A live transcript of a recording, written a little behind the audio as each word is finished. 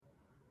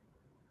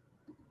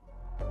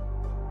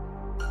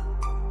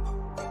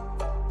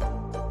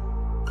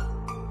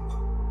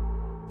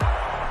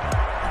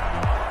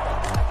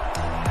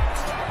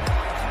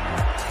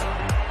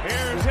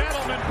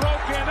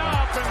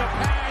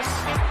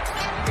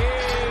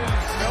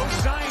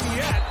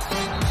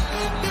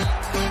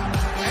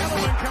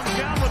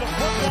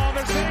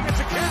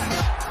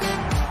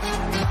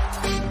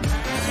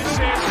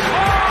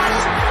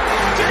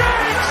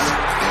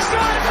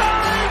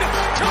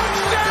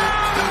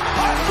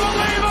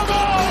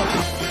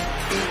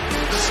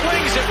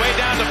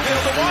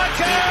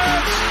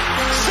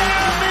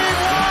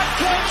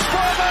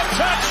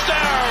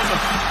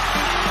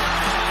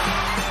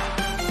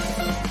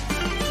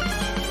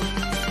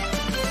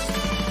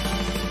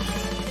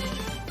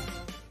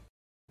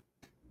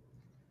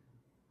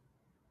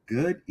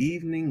Good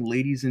evening,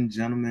 ladies and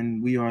gentlemen.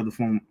 We are the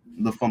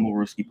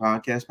Fumblerooski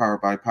podcast, powered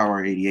by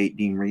Power 88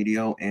 Dean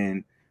Radio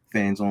and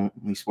Fans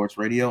Only Sports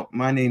Radio.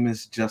 My name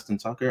is Justin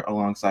Tucker,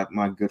 alongside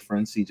my good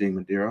friend CJ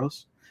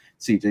Medeiros.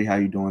 CJ, how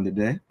you doing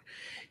today?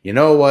 You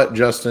know what,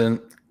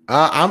 Justin?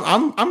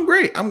 I'm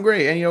great. I'm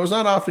great. And it's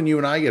not often you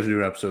and I get to do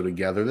an episode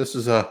together. This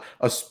is a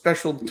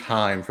special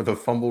time for the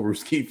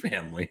Fumblerooski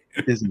family.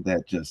 Isn't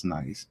that just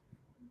nice?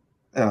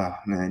 Oh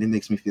man, it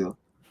makes me feel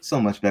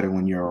so much better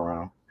when you're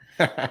around.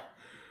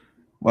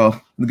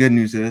 Well, the good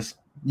news is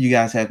you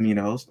guys have me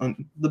to host.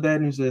 The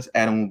bad news is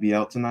Adam will be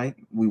out tonight.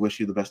 We wish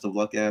you the best of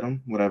luck,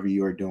 Adam, whatever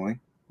you are doing.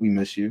 We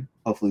miss you.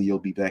 Hopefully you'll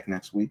be back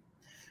next week.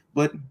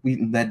 But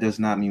that does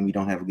not mean we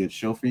don't have a good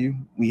show for you.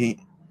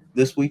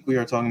 This week we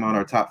are talking about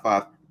our top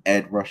 5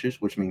 edge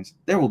rushers, which means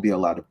there will be a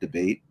lot of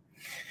debate,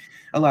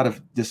 a lot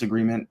of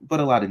disagreement,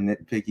 but a lot of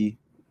nitpicky.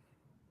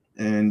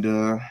 And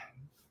the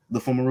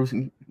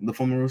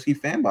Fumblerooski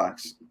fan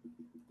box,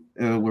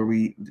 where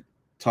we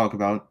talk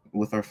about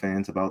with our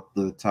fans about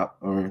the top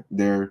or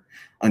their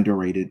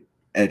underrated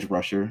edge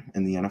rusher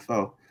in the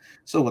NFL.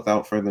 So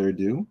without further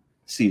ado,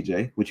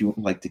 CJ, would you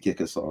like to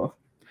kick us off?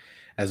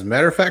 As a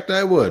matter of fact,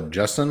 I would,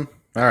 Justin.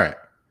 All right.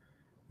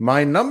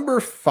 My number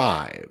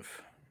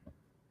 5.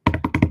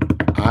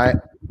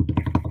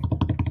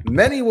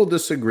 Many will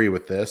disagree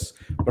with this,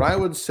 but I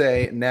would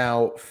say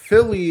now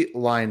Philly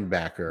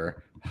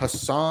linebacker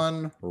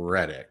Hassan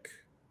Reddick.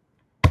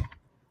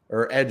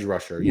 Or edge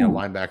rusher,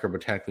 linebacker, but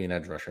technically an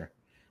edge rusher.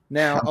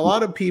 Now, a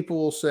lot of people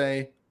will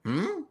say,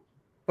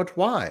 but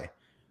why?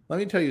 Let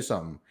me tell you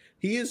something.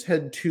 He has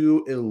had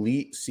 2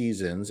 elite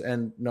seasons,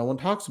 and no one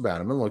talks about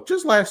him. And look,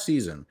 just last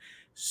season,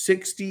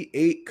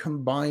 68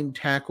 combined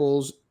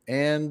tackles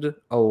and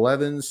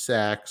 11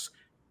 sacks,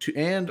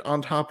 and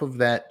on top of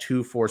that,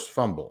 2 forced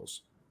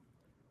fumbles.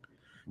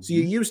 So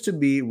it used to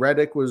be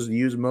Reddick was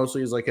used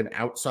mostly as like an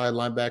outside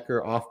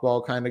linebacker,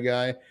 off-ball kind of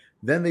guy.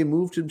 Then they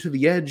moved him to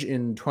the edge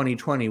in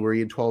 2020 where he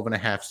had 12 and a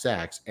half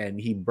sacks,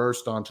 and he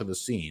burst onto the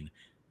scene.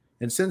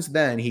 And since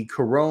then, he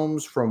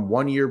caroms from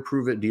 1-year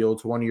prove-it deal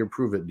to 1-year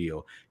prove-it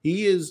deal.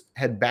 He has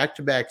had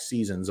back-to-back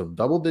seasons of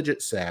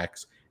double-digit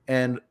sacks,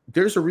 and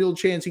there's a real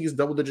chance he gets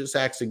double-digit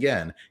sacks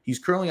again. He's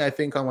currently, I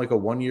think, on like a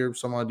 1-year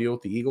some deal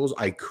with the Eagles.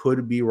 I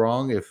could be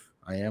wrong. If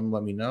I am,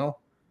 let me know.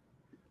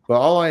 But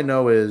all I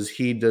know is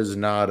he does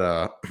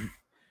not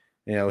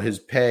his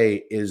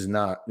pay is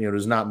not,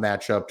 does not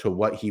match up to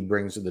what he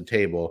brings to the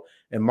table.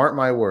 And mark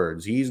my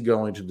words, he's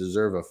going to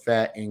deserve a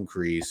fat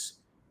increase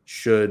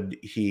should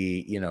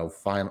he,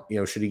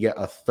 should he get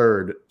a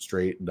 3rd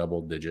straight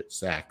double-digit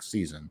sack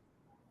season.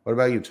 What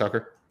about you,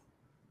 Tucker?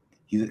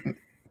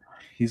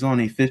 He's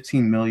on a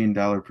 $15 million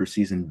per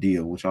season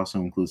deal, which also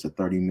includes a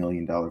 $30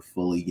 million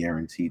fully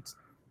guaranteed.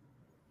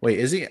 Wait,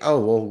 is he?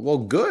 Oh, well,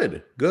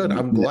 good.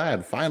 I'm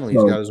glad. Finally,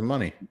 he's got his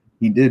money.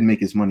 He did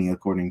make his money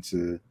according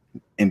to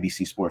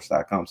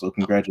NBCSports.com. So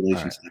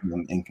congratulations to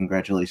him, and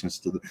congratulations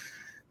to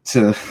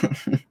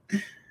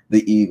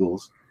the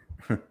Eagles.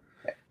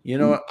 You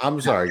know what? I'm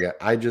sorry, guys.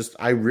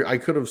 I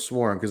could have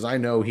sworn because I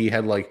know he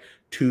had like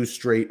 2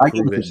 straight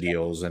prove-it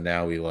deals, and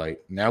now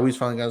he's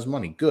finally got his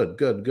money. Good.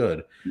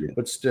 Yeah.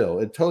 But still,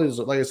 it totally is,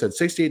 like I said,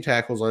 68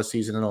 tackles last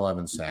season and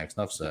 11 sacks.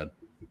 Enough said.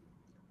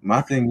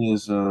 My thing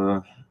is,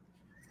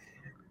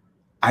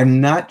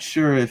 I'm not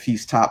sure if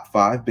he's top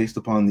 5 based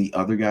upon the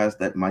other guys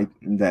that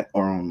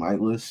are on my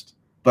list,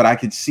 but I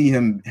could see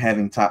him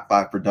having top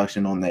 5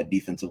 production on that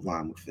defensive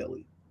line with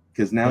Philly.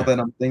 Because now that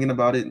I'm thinking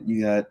about it,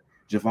 you got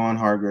Javon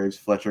Hargraves,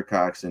 Fletcher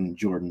Cox, and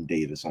Jordan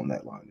Davis on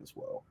that line as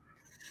well.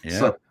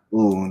 Yeah.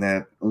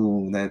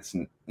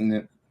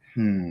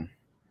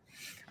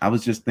 I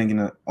was just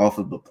thinking off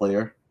of the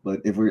player,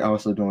 but if we're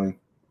also doing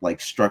like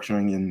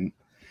structuring and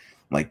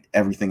like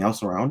everything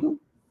else around him,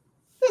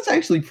 that's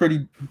actually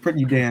pretty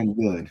damn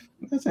good.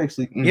 That's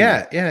actually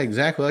yeah,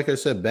 exactly. Like I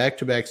said,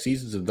 back-to-back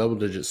seasons of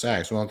double-digit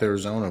sacks. One with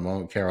Arizona,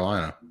 one with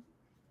Carolina.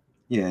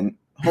 Yeah, and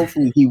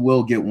hopefully he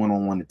will get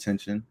one-on-one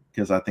attention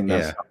because I think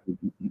that's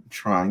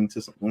trying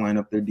to line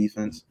up their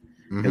defense.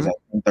 Because I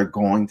think they're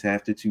going to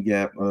have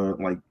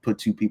to put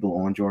 2 people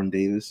on Jordan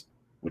Davis,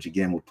 which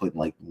again would put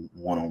like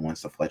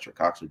one-on-ones to Fletcher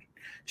Cox or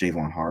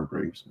Javon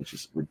Hargraves, which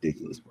is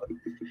ridiculous. But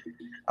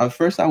at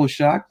first I was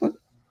shocked, but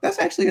that's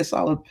actually a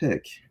solid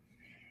pick.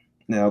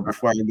 Now,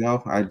 before I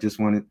go, I just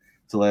wanted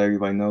to let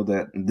everybody know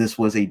that this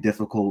was a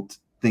difficult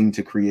thing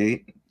to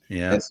create.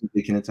 Yeah. As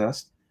they can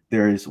attest.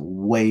 There is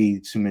way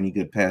too many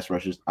good pass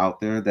rushers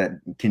out there that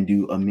can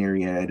do a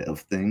myriad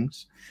of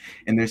things.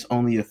 And there's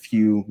only a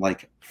few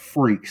like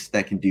freaks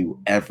that can do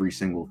every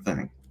single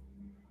thing.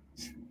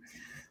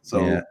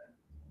 So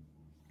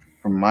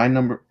from my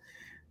number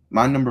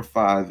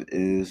 5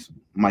 is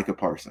Micah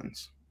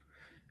Parsons.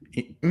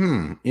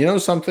 You know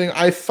something?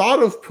 I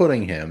thought of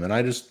putting him, and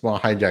I just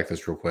want to hijack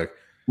this real quick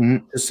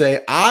to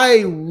say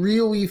I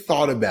really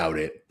thought about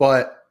it,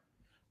 but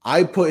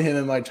I put him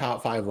in my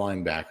top 5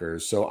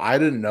 linebackers, so I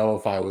didn't know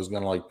if I was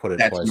going to like put it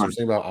twice. I was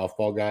thinking about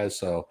off-ball guys,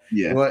 so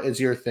yeah. What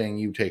is your thing?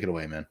 You take it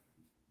away, man.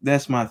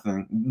 That's my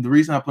thing. The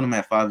reason I put him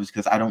at 5 is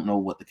because I don't know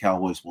what the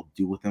Cowboys will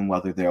do with him,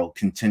 whether they'll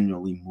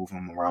continually move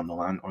him around the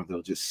line or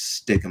they'll just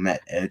stick him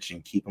at edge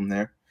and keep him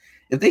there.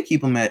 If they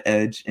keep him at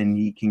edge and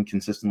he can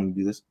consistently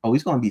do this,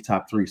 he's going to be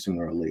top 3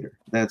 sooner or later.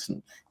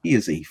 He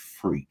is a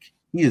freak.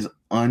 He is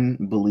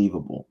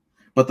unbelievable.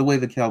 But the way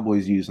the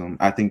Cowboys use him,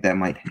 I think that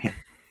might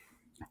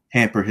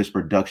hamper his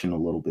production a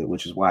little bit,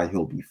 which is why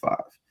he'll be 5.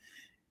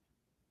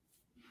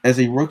 As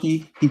a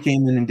rookie, he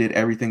came in and did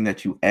everything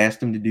that you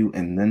asked him to do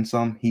and then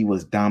some. He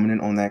was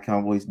dominant on that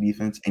Cowboys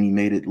defense, and he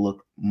made it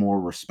look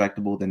more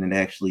respectable than it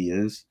actually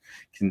is,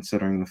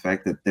 considering the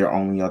fact that their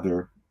only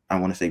other, I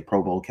want to say,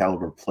 Pro Bowl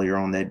caliber player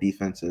on that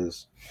defense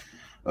is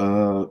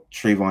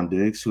Trayvon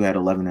Diggs, who had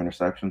 11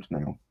 interceptions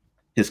now.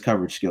 His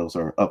coverage skills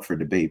are up for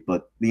debate,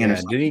 but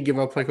didn't he give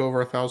up like over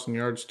 1,000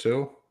 yards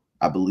too?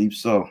 I believe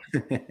so.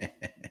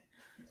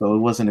 So it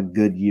wasn't a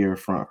good year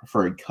for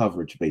a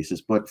coverage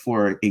basis, but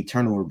for a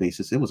turnover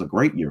basis, it was a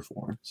great year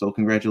for him. So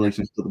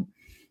congratulations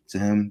to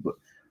him.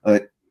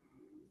 But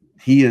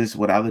he is,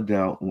 without a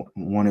doubt,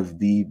 one of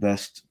the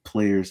best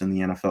players in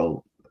the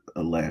NFL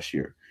last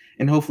year.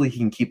 And hopefully he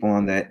can keep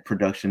on that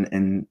production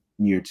in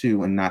year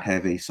 2 and not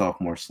have a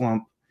sophomore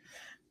slump.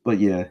 But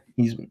yeah,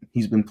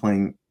 he's been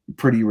playing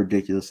pretty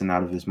ridiculous and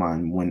out of his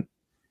mind when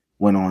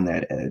on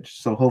that edge.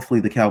 So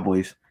hopefully the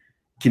Cowboys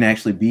can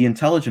actually be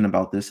intelligent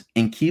about this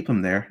and keep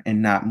him there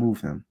and not move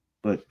him.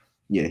 But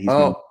yeah, he's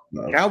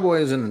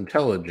Cowboys and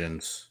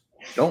intelligence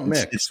don't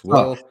mix.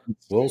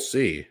 We'll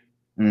see.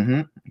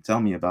 Tell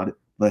me about it.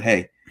 But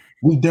hey,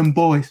 we them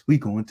boys, we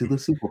going to the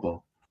Super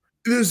Bowl.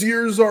 This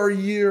year's our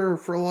year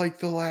for like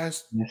the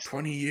last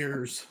 20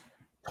 years.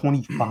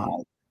 25.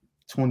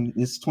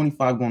 It's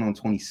 25 going on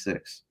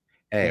 26.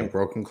 Hey, a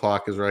broken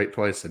clock is right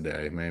twice a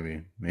day.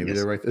 Maybe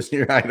they're right this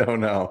year. I don't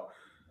know.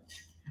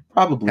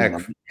 Probably.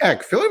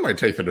 Heck, Philly might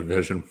take the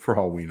division for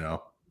all we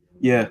know.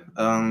 Yeah,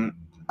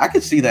 I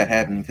could see that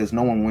happening because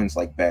no one wins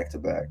like back to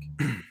back.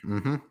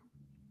 Mm-hmm.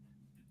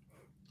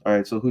 All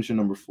right, so who's your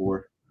number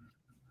 4?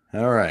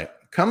 All right,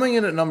 coming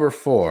in at number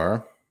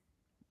 4,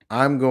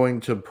 I'm going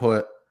to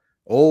put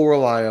old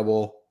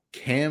reliable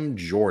Cam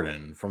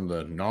Jordan from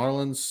the New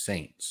Orleans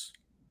Saints.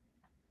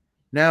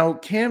 Now,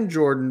 Cam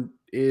Jordan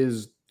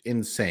is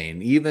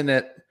insane, even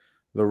at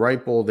the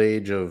ripe old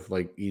age of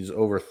he's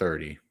over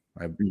 30.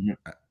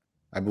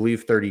 I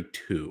believe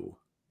 32.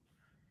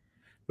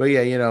 But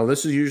yeah,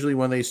 this is usually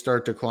when they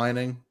start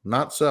declining.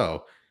 Not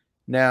so.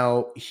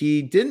 Now,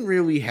 he didn't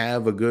really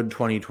have a good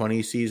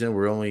 2020 season.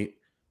 We're only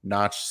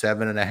notched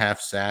 7.5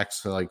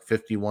 sacks, so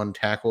 51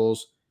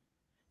 tackles.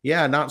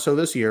 Yeah, not so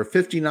this year.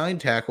 59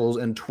 tackles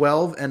and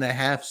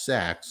 12.5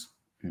 sacks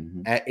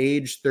at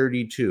age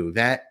 32.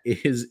 That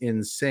is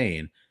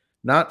insane.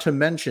 Not to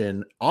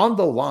mention, on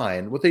the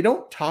line, what they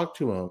don't talk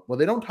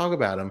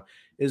about him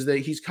is that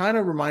he's kind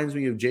of reminds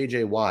me of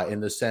J.J. Watt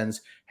in the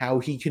sense how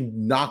he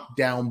can knock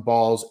down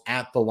balls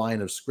at the line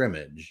of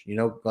scrimmage.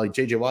 Like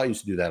J.J. Watt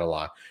used to do that a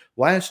lot.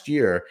 Last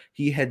year,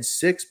 he had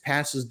 6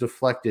 passes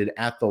deflected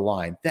at the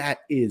line. That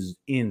is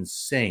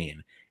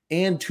insane.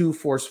 And 2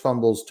 forced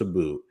fumbles to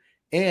boot.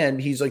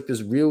 And he's like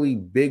this really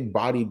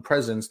big-bodied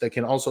presence that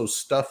can also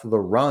stuff the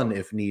run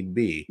if need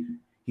be.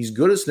 He's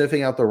good at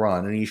sniffing out the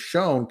run, and he's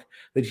shown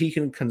that he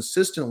can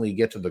consistently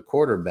get to the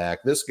quarterback.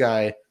 This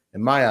guy,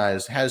 in my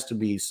eyes, has to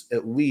be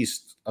at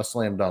least a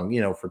slam dunk,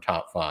 for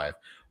top 5.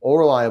 All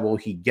reliable,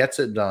 he gets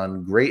it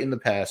done, great in the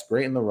pass,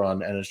 great in the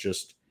run, and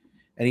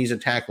he's a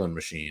tackling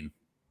machine.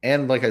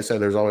 And like I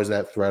said, there's always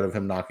that threat of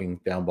him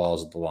knocking down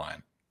balls at the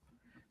line.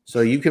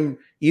 So you can,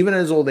 even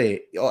as old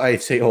age, I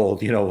say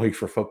old,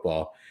 for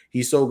football,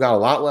 he's still got a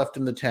lot left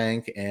in the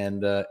tank,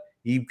 and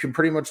he can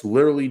pretty much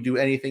literally do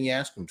anything you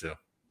ask him to.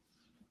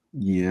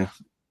 Yeah,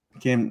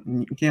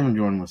 Cameron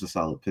Jordan was a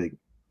solid pick.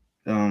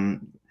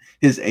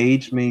 His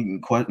age may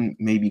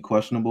be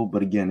questionable,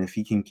 but again, if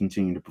he can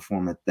continue to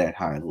perform at that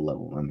high of a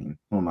level,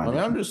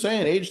 I'm just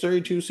saying, age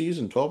 32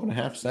 season,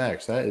 12.5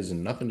 sacks. That is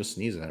nothing to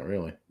sneeze at,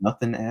 really.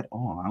 Nothing at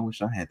all. I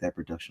wish I had that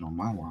production on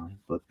my line,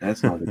 but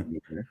that's not a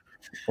good.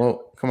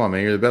 Well, come on,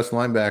 man. You're the best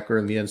linebacker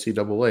in the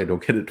NCAA.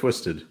 Don't get it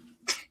twisted.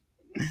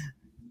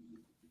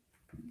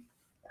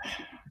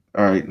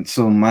 All right,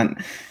 so my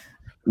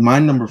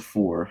number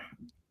 4.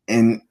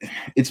 And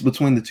it's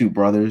between the 2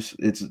 brothers.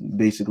 It's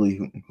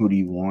basically who do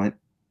you want?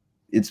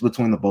 It's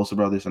between the Bosa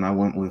brothers, and I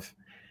went with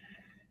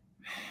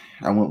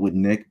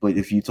Nick. But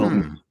if you told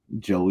me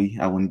Joey,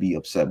 I wouldn't be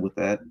upset with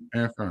that.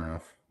 Yeah, fair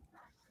enough.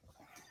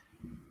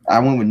 I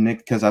went with Nick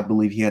because I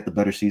believe he had the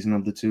better season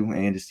of the 2,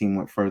 and his team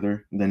went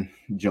further than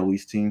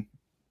Joey's team.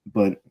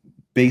 But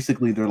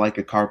basically, they're like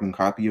a carbon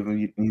copy of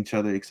each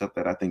other, except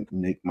that I think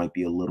Nick might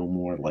be a little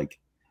more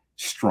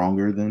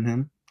stronger than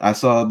him. I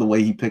saw the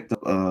way he picked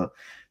up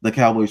the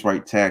Cowboys'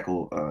 right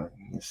tackle.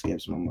 It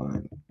escapes my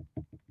mind.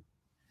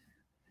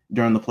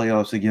 During the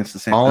playoffs against the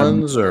San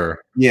Collins,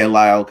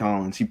 Lyle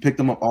Collins. He picked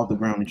him up off the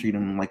ground and treated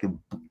him like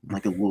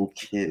a little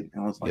kid.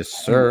 And I was like, yes,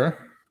 sir.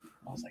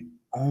 I was like,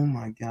 oh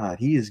my God,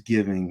 he is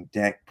giving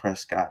Dak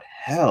Prescott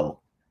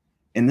hell.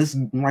 And this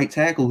right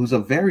tackle, who's a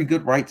very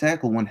good right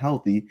tackle when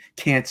healthy,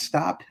 can't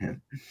stop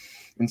him.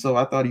 And so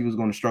I thought he was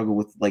going to struggle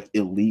with like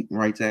elite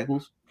right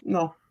tackles.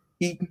 No,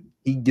 he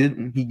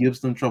gives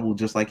them trouble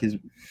just like his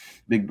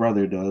big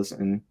brother does,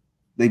 and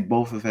they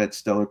both have had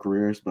stellar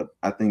careers. But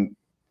I think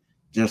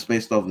just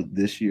based off of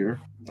this year,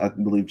 I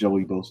believe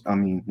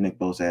Nick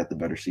Bosa had the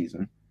better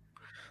season.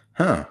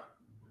 Huh.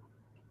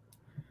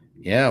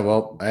 Yeah,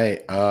 well, I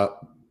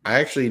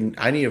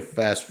need to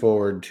fast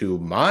forward to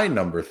my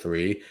number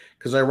 3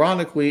 because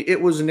ironically it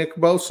was Nick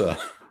Bosa.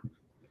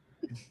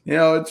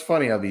 It's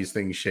funny how these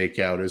things shake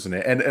out, isn't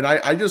it? And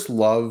I just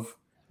love,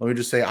 let me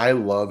just say, I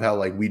love how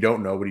like we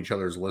don't know what each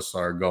other's lists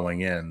are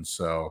going in,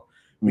 so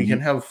we can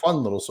have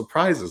fun little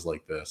surprises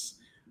like this.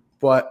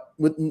 But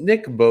with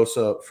Nick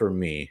Bosa, for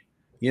me,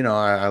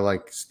 I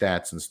like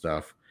stats and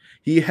stuff.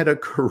 He had a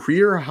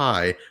career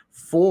high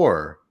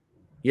 4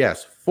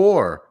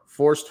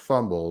 forced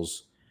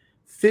fumbles,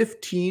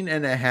 15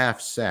 and a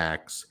half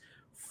sacks,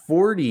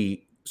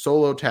 40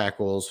 solo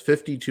tackles,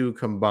 52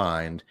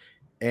 combined,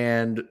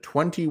 and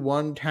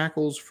 21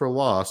 tackles for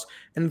loss,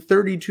 and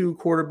 32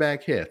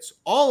 quarterback hits,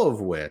 all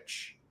of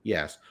which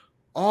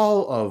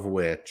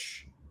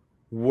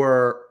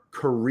were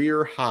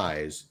career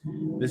highs.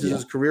 This is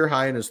his career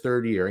high in his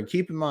third year. And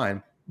keep in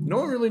mind, no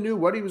one really knew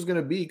what he was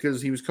going to be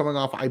because he was coming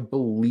off, I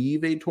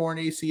believe, a torn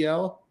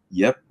ACL.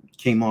 Yep,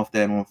 came off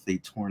a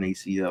torn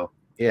ACL.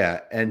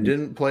 Yeah, and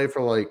didn't play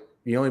for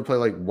he only played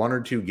like 1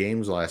 or 2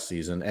 games last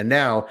season. And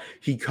now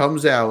he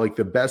comes out like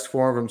the best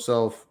form of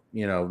himself,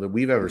 that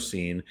we've ever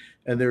seen.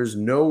 And there's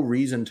no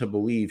reason to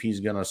believe he's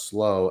going to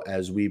slow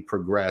as we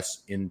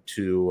progress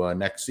into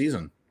next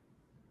season.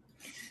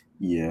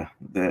 Yeah,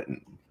 that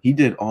he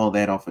did all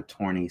that off a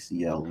torn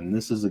ACL. And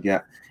this is a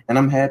guy, and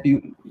I'm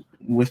happy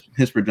with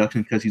his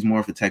production because he's more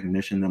of a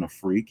technician than a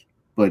freak.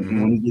 But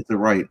when he gets it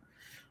right,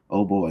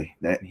 oh boy,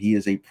 that he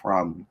is a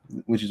problem,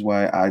 which is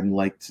why I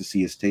like to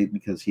see his tape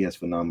because he has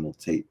phenomenal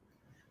tape.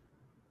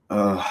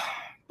 But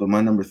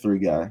my number 3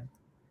 guy,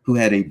 who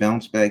had a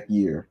bounce back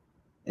year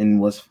and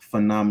was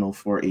phenomenal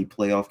for a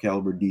playoff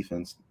caliber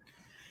defense,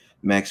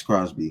 Max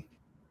Crosby.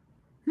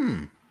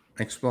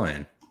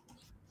 Explain.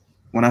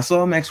 When I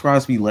saw Max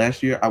Crosby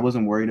last year, I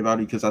wasn't worried about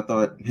it because I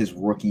thought his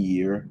rookie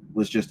year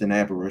was just an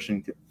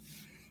aberration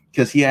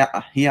because he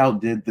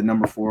outdid the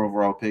number 4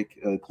 overall pick,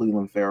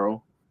 Cleveland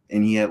Farrell,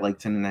 and he had like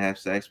 10 and a half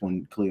sacks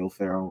when Cleo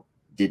Farrell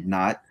did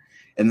not.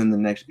 And then the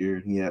next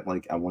year he had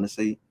I want to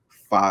say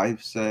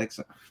 5 sacks.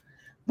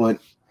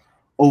 But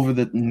over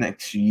the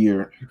next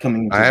year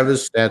coming into I have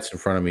his stats in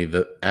front of me.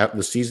 The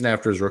season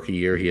after his rookie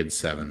year, he had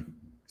 7.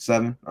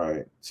 7? All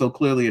right. So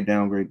clearly a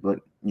downgrade, but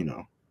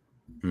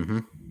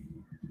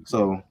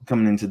So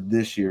coming into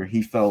this year,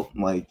 he felt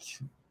like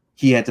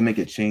he had to make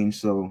a change.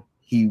 So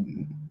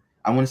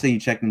I want to say he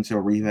checked into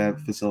a rehab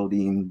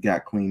facility and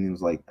got clean. He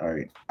was like, all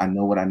right, I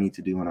know what I need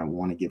to do and I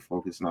want to get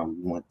focused and I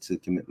want to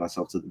commit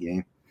myself to the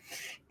game.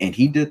 And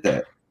he did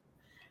that.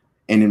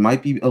 And it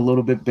might be a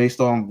little bit based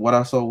on what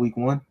I saw week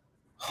 1.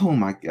 Oh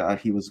my God,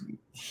 he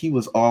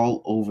was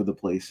all over the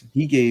place.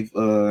 He gave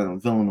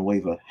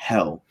Villanueva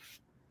hell.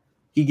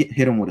 He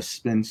hit him with a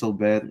spin so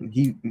bad,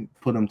 he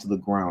put him to the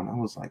ground. I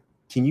was like,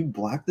 can you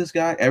block this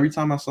guy? Every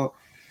time I saw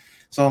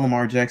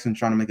Lamar Jackson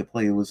trying to make a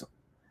play, it was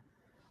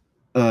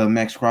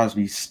Max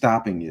Crosby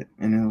stopping it.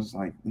 And it was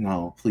like,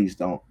 no, please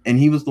don't. And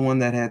he was the one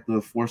that had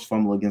the forced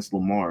fumble against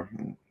Lamar.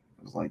 And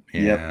it was like,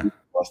 yep, we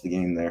lost the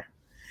game there.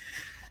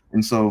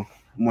 And so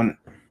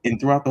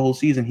throughout the whole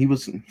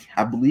season,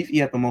 I believe he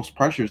had the most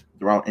pressures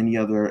throughout any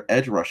other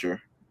edge rusher.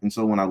 And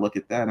so when I look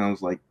at that, I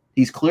was like,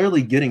 he's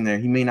clearly getting there.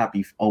 He may not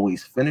be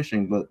always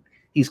finishing, but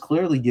he's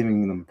clearly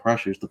giving them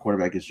pressures. The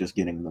quarterback is just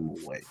getting them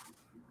away.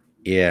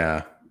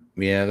 Yeah.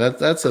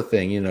 That's the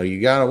thing.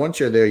 You gotta, once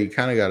you're there, you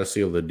kind of got to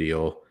seal the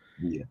deal.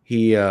 Yeah.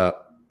 He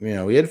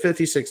had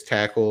 56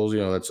 tackles.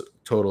 That's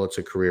total. It's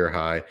a career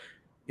high.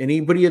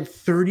 But he had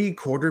 30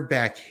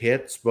 quarterback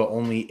hits, but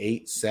only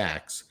 8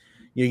 sacks.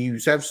 You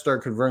have to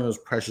start converting those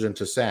pressures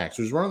into sacks,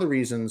 which is one of the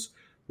reasons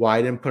why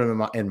I didn't put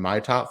him in my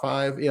top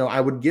 5.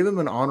 I would give him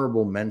an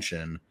honorable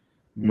mention,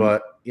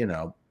 but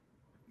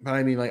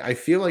I mean, I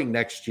feel like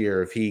next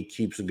year, if he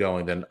keeps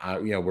going, then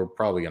we're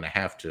probably going to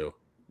have to.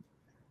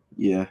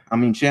 Yeah, I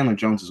mean, Chandler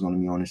Jones is going to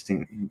be on his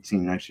team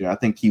next year. I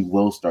think he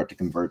will start to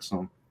convert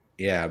some.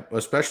 Yeah,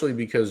 especially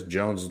because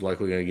Jones is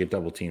likely going to get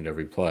double teamed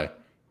every play.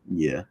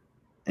 Yeah,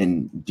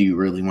 and do you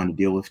really want to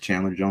deal with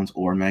Chandler Jones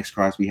or Max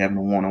Crosby having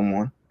a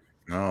one-on-one?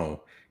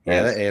 No.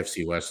 Yeah, that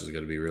AFC West is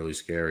going to be really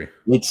scary.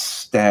 It's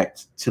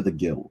stacked to the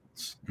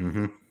gills.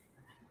 Mm-hmm.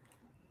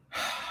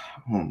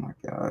 Oh my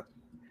God.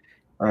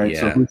 All right,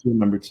 so who's your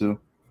number 2?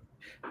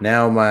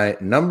 Now my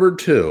number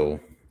 2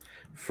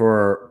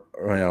 for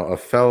a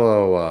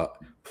fellow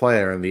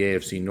player in the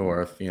AFC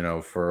North,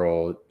 for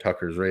old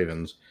Tucker's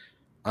Ravens,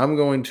 I'm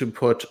going to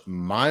put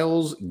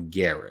Myles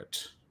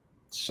Garrett.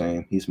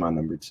 Same. He's my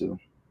number 2.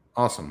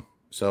 Awesome.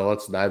 So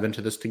let's dive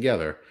into this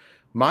together.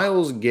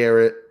 Myles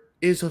Garrett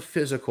is a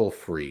physical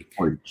freak.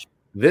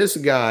 This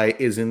guy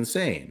is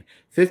insane.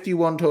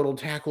 51 total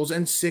tackles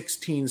and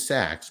 16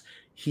 sacks.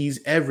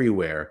 He's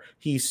everywhere.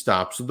 He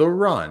stops the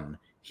run.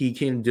 He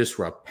can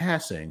disrupt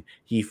passing.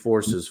 He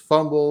forces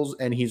fumbles,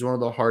 and he's one of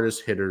the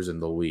hardest hitters in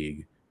the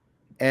league.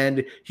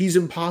 And he's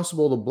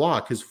impossible to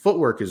block. His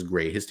footwork is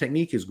great. His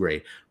technique is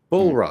great.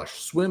 Bull rush,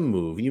 swim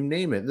move, you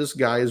name it. This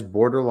guy is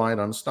borderline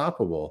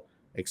unstoppable,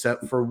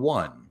 except for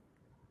one.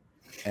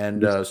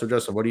 And so,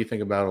 Justin, what do you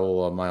think about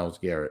old Myles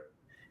Garrett?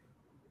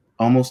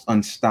 Almost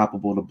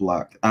unstoppable to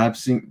block. My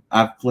team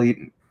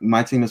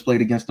has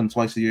played against him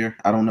twice a year.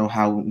 I don't know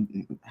how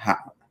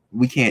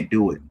we can't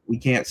do it. We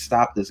can't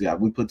stop this guy.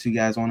 We put two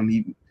guys on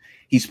him.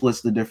 He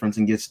splits the difference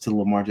and gets to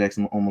Lamar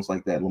Jackson almost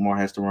like that. Lamar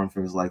has to run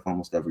for his life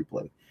almost every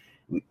play.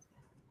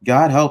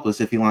 God help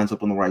us if he lines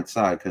up on the right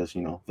side, because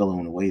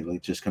Villanueva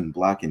just couldn't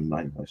block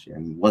anybody last year,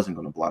 and he wasn't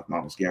going to block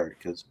Myles Garrett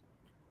because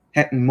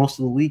most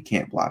of the league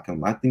can't block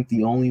him. I think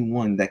the only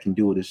one that can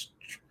do it is,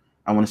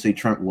 I want to say,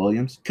 Trent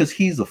Williams, because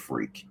he's a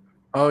freak.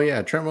 Oh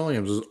yeah, Trent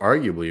Williams is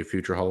arguably a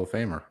future Hall of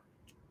Famer.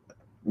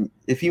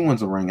 If he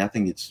wins a ring, I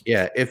think it's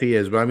if he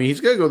is, but I mean, he's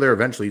gonna go there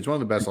eventually. He's one of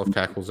the best left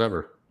tackles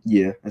ever.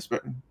 Yeah,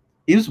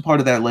 he was a part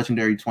of that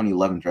legendary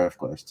 2011 draft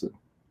class too.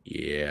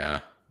 Yeah,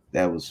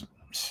 that was.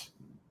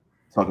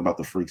 Talk about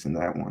the freaks in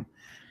that one.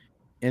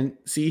 And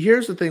see,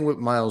 here's the thing with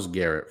Myles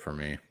Garrett for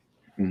me.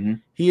 Mm-hmm.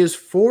 He has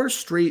 4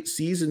 straight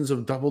seasons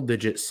of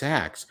double-digit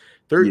sacks.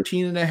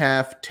 13 and a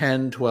half,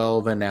 10,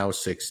 12, and now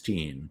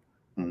 16.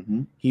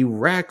 Mm-hmm. He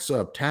racks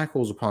up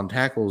tackles upon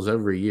tackles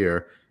every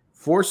year,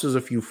 forces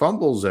a few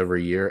fumbles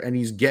every year, and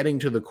he's getting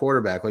to the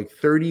quarterback, like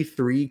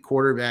 33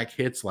 quarterback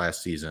hits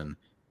last season.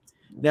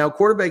 Now,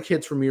 quarterback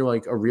hits for me are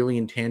like a really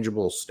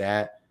intangible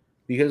stat.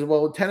 Because,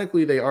 well,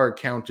 technically they are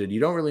counted.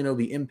 You don't really know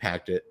the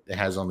impact it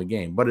has on the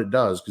game, but it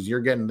does because you're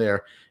getting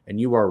there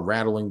and you are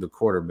rattling the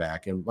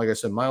quarterback. And like I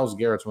said, Myles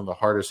Garrett's one of the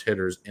hardest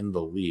hitters in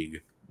the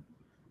league.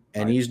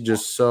 And he's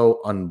just so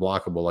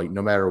unblockable, like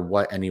no matter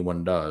what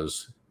anyone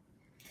does.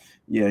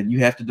 Yeah, you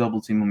have to double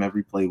team him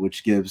every play,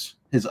 which gives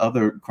his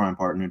other crime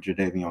partner,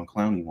 Jadeveon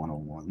Clowney,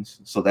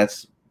 one-on-ones. So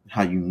that's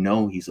how you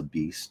know he's a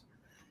beast.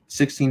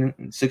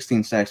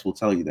 16 sacks will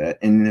tell you that.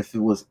 And if it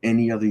was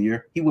any other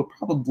year, he would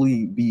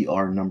probably be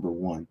our number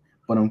one.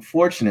 But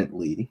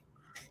unfortunately,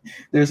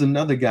 there's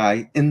another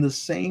guy in the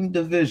same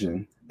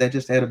division that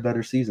just had a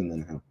better season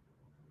than him.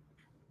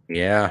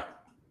 Yeah.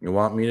 You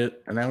want me to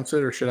announce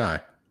it or should I?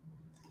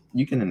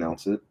 You can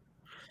announce it.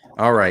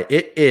 All right.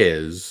 It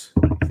is,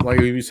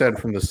 like you said,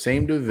 from the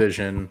same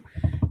division,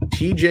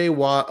 TJ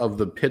Watt of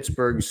the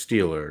Pittsburgh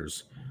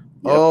Steelers.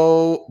 Yep.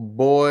 Oh,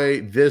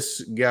 boy,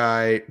 this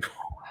guy...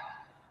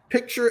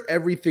 Picture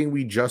everything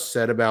we just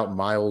said about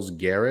Myles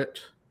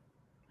Garrett,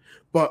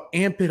 but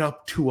amp it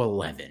up to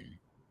 11.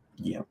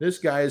 Yeah. This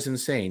guy is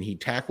insane. He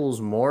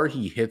tackles more.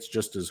 He hits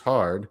just as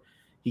hard.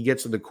 He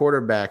gets to the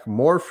quarterback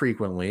more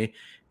frequently,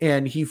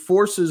 and he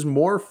forces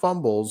more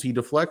fumbles. He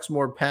deflects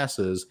more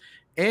passes,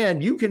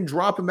 and you can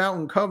drop him out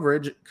in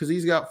coverage because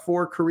he's got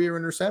 4 career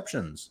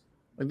interceptions.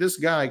 Like, this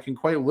guy can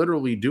quite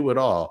literally do it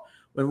all.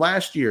 When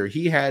last year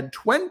he had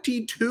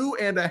 22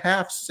 and a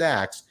half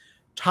sacks,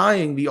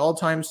 tying the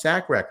all-time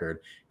sack record.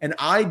 And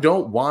I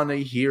don't want to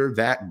hear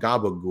that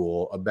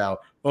gabagool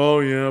about,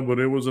 oh, yeah, but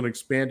it was an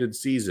expanded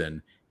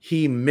season.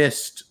 He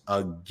missed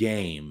a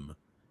game.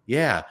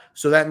 Yeah,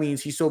 so that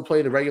means he still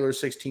played a regular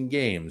 16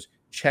 games.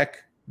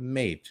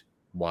 Checkmate,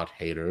 Watt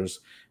haters.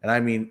 And I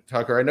mean,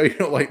 Tucker, I know you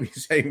don't like me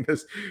saying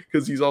this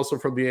because he's also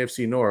from the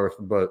AFC North,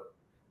 but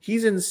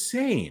he's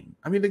insane.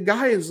 I mean, the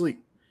guy is like,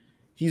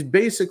 he's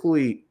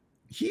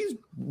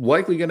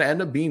likely going to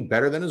end up being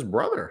better than his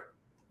brother.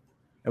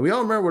 And we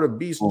all remember what a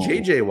beast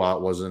J.J.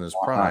 Watt was in his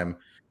prime.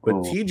 But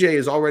TJ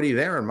is already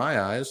there in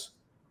my eyes.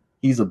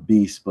 He's a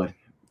beast, but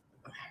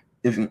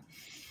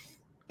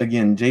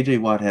J.J.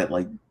 Watt had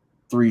like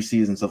 3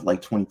 seasons of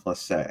like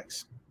 20-plus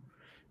sacks.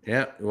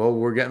 Yeah, well,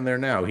 we're getting there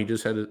now. He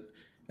just had it.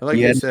 Like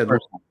you said,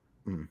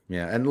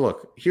 yeah. And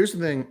look, here's the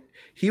thing.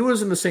 He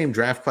was in the same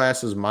draft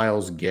class as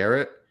Myles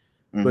Garrett,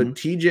 but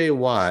TJ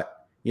Watt,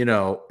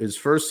 his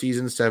first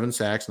season, 7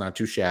 sacks, not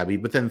too shabby,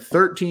 but then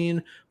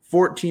 13,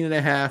 14 and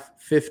a half,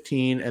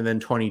 15, and then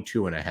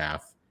 22 and a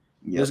half.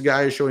 Yep. This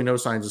guy is showing no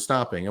signs of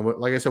stopping. And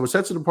like I said, what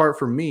sets it apart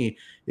for me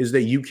is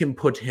that you can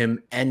put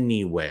him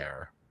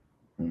anywhere.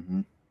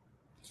 Mm-hmm.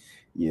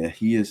 Yeah,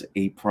 he is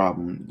a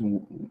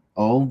problem.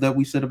 All that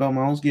we said about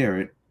Myles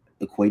Garrett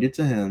equated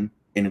to him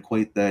and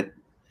equate that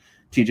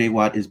TJ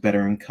Watt is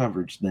better in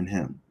coverage than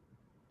him.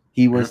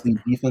 He was the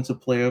defensive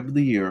player of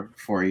the year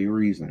for a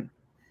reason.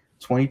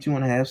 22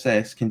 and a half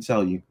sacks can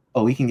tell you,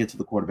 he can get to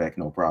the quarterback,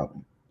 no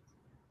problem.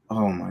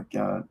 Oh my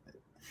God.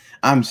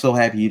 I'm so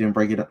happy he didn't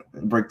break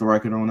the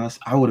record on us.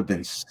 I would have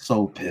been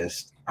so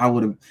pissed.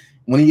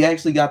 When he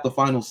actually got the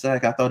final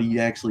sack, I thought he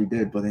actually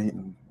did, but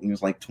he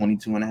was like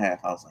 22 and a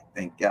half. I was like,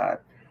 thank God.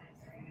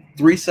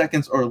 3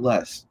 seconds or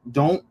less.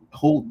 Don't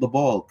hold the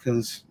ball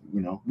because,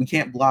 we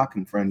can't block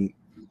him for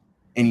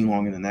any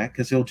longer than that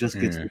because he'll just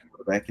get to the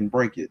quarterback and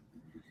break it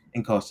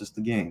and cost us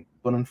the game.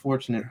 But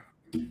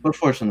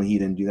fortunately, he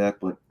didn't do that.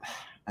 But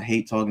I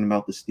hate talking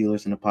about the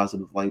Steelers in a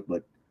positive light,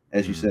 but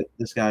as you said,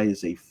 this guy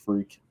is a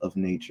freak of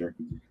nature.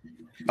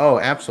 Oh,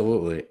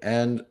 absolutely.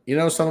 And,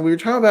 son, we were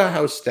talking about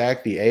how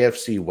stacked the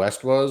AFC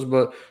West was,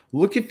 but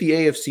look at the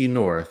AFC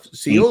North.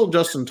 See, old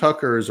Justin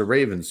Tucker is a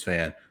Ravens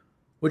fan,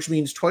 which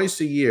means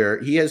twice a year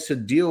he has to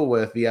deal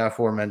with the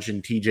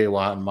aforementioned TJ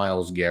Watt and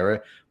Myles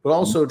Garrett, but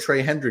also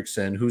Trey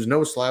Hendrickson, who's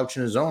no slouch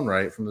in his own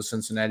right from the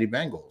Cincinnati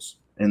Bengals.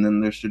 And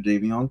then there's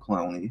Jadeveon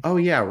Clowney. Oh,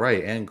 yeah,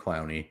 right. And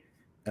Clowney.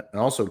 And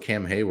also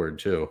Cam Hayward,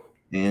 too.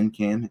 And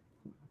Cam.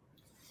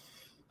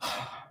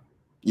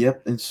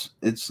 Yep,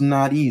 it's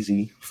not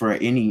easy for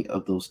any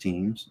of those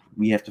teams.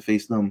 We have to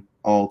face them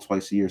all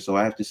twice a year. So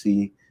I have to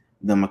see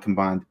them a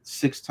combined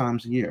 6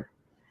 times a year.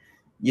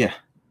 Yeah,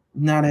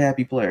 not a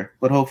happy player.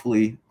 But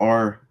hopefully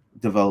our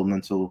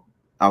developmental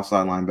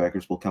outside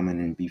linebackers will come in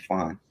and be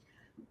fine.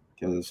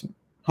 Because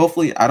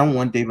hopefully I don't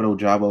want David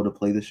Ojabo to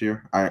play this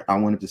year. I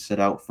want him to sit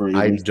out for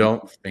I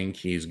don't think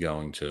he's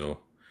going to.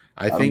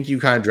 I think you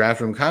kind of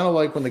draft him kind of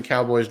like when the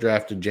Cowboys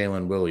drafted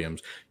Jalen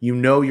Williams.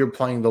 You're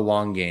playing the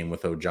long game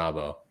with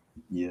Ojabo.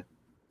 Yeah.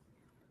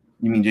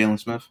 You mean Jalen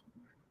Smith?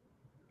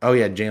 Oh,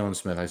 yeah, Jalen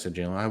Smith. I said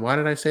Jalen. Why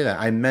did I say that?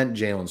 I meant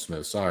Jalen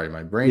Smith. Sorry,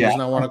 my brain does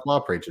not want to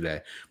cooperate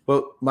today.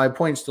 But my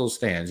point still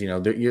stands.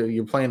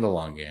 You're playing the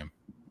long game.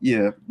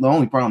 Yeah, the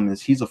only problem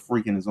is he's a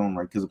freak in his own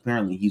right because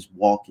apparently he's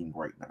walking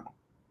right now.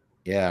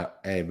 Yeah,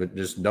 hey, but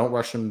just don't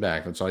rush him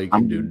back. That's all you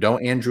can do.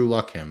 Don't Andrew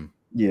Luck him.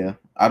 Yeah,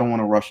 I don't want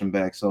to rush him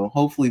back. So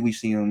hopefully we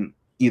see him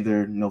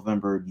either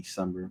November or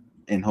December,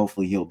 and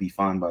hopefully he'll be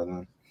fine by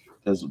then.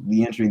 Because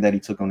the injury that he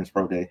took on his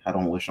pro day, I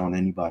don't wish on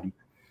anybody.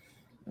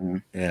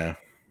 Yeah.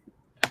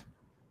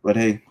 But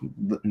hey,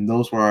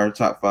 those were our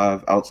top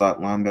 5 outside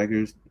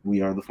linebackers.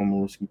 We are the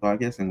Fumblerooski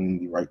podcast, and we'll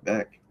be right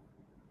back.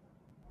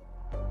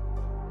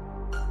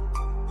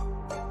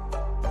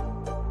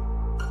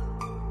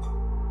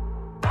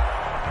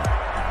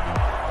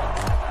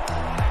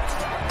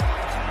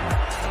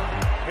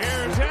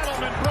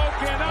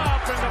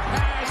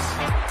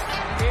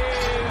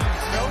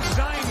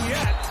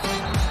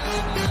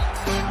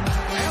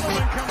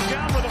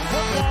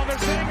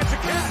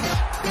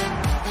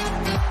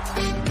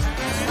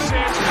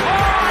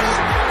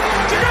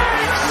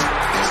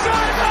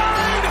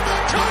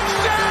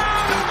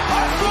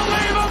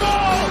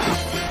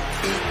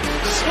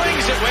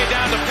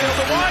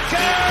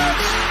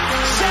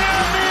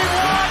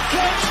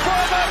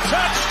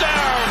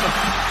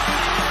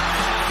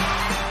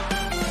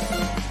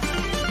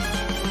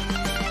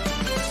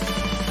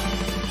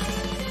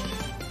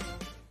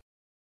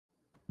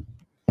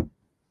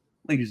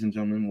 Ladies and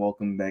gentlemen,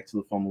 welcome back to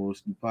the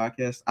Fumblerooski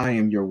podcast. I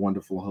am your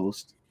wonderful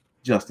host,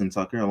 Justin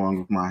Tucker, along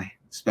with my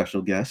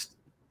special guest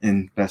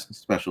and best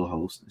special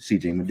host,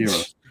 CJ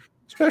Medieros.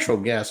 Special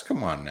guest?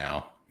 Come on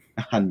now.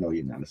 I know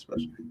you're not a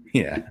special.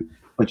 Yeah.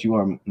 But you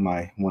are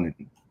my one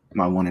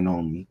and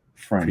only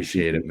friend.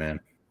 Appreciate it, man.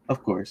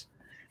 Of course.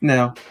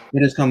 Now,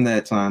 it has come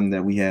that time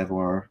that we have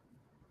our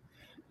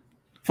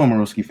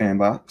Fumblerooski fan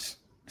box.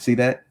 See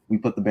that? We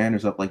put the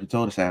banners up like you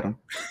told us, Adam.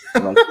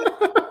 Like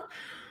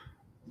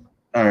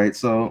All right,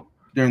 so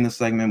during this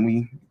segment,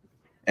 we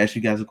ask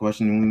you guys a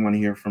question, and we want to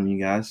hear from you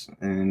guys.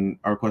 And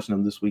our question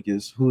of this week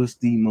is, who is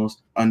the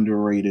most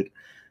underrated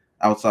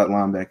outside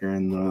linebacker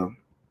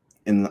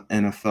in the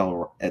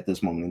NFL at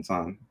this moment in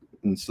time?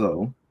 And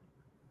so,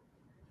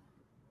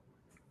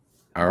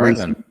 all right,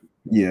 then.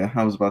 Yeah,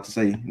 I was about to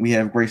say, we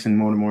have Grayson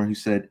Mortimer who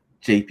said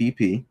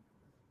JPP.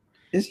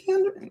 Is he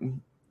under?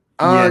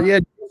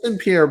 Yeah, Jason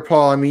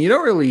Pierre-Paul. I mean, you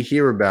don't really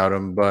hear about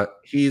him, but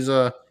he's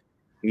solid,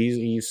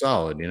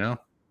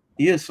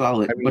 He is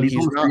solid, but he's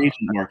on the free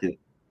agent market.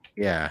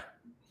 Yeah.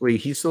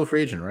 Wait, he's still a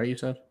free agent, right? You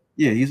said?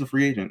 Yeah, he's a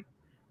free agent.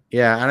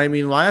 Yeah, and I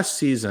mean, last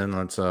season,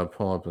 let's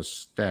pull up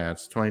his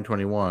stats.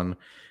 2021,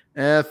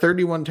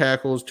 31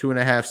 tackles,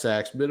 2.5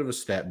 sacks, bit of a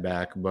step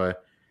back,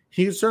 but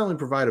he could certainly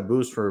provide a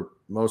boost for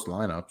most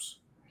lineups.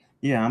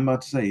 Yeah, I'm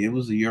about to say it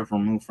was a year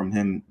removed from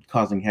him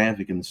causing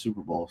havoc in the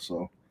Super Bowl.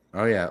 So.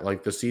 Oh yeah,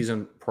 like the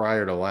season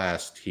prior to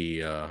last,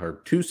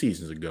 or 2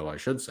 seasons ago, I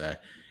should say,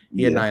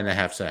 he had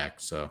 9.5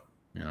 sacks. So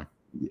Yeah.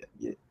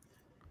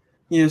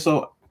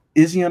 So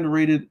is he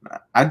underrated?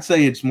 I'd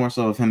say it's more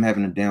so of him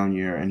having a down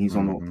year, and he's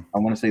on the, I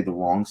want to say, the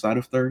wrong side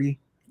of 30.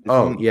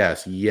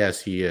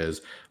 Yes, he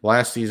is.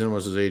 Last season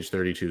was his age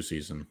 32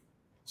 season.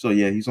 So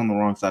yeah, he's on the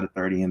wrong side of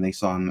 30, and they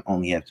saw him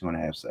only have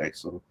 2.5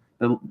 sacks. So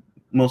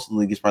most of the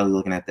league is probably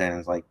looking at that and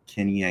is like,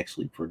 can he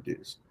actually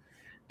produce?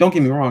 Don't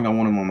get me wrong, I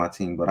want him on my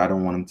team, but I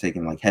don't want him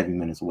taking like heavy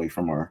minutes away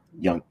from our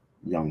young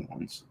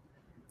ones.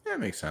 That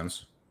makes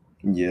sense.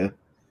 Yeah.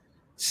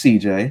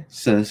 CJ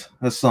says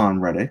Hassan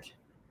Reddick.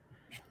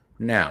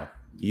 Now,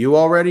 you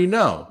already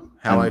know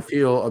how I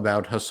feel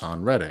about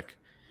Hassan Reddick.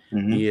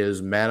 Mm-hmm. He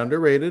is mad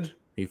underrated.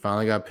 He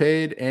finally got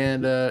paid,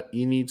 and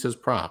he needs his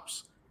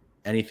props.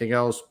 Anything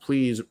else,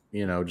 please,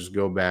 just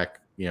go back,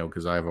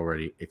 because I've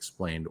already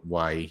explained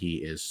why he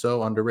is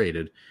so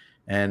underrated.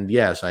 And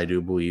yes, I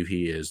do believe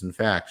he is, in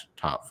fact,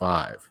 top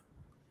 5.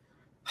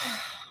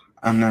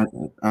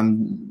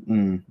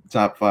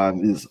 Top 5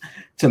 is,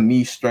 to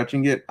me,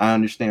 stretching it. I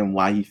understand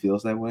why he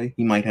feels that way.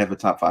 He might have a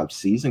top 5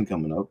 season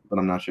coming up, but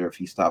I'm not sure if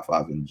he's top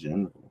 5 in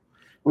general.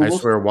 I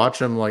swear,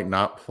 watch him like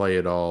not play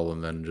at all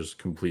and then just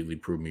completely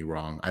prove me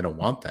wrong. I don't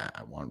want that.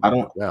 I want him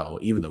to do well,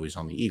 even though he's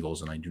on the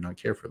Eagles and I do not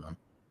care for them.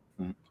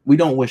 We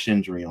don't wish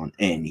injury on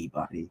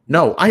anybody.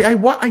 No, I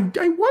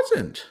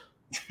wasn't.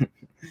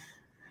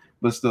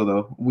 But still,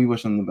 though, we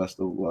wish him the best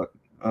of luck.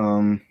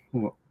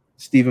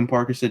 Stephen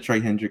Parker said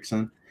Trey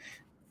Hendrickson.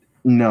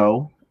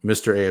 No.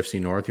 Mr. AFC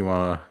North, you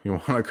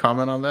wanna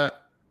comment on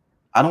that?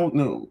 I don't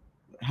know.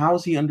 How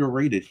is he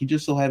underrated? He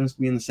just so happens to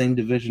be in the same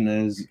division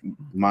as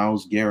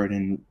Myles Garrett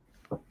and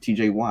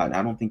TJ Watt.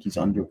 I don't think he's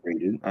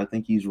underrated. I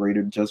think he's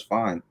rated just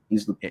fine.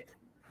 He's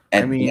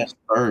best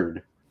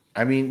third.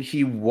 I mean,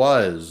 he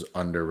was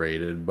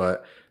underrated,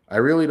 but I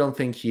really don't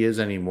think he is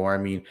anymore. I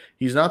mean,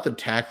 he's not the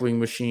tackling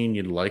machine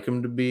you'd like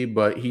him to be,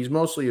 but he's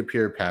mostly a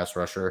pure pass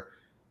rusher.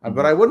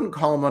 But I wouldn't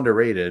call him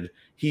underrated.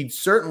 He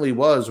certainly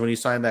was when he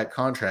signed that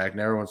contract,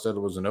 and everyone said it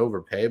was an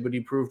overpay, but he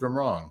proved them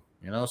wrong.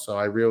 So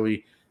I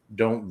really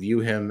don't view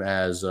him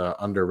as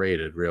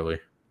underrated, really.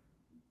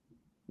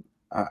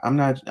 I'm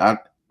not.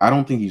 I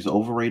don't think he's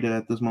overrated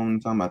at this moment in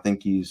time. I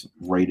think he's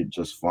rated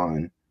just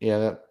fine.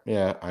 Yeah,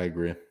 I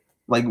agree.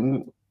 Like,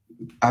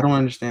 I don't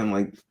understand.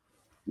 Like,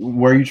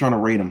 where are you trying to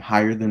rate him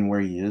higher than where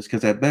he is?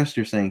 Because at best,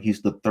 you're saying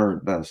he's the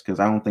third best. Because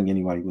I don't think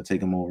anybody would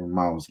take him over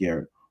Myles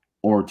Garrett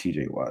or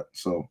TJ Watt.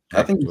 So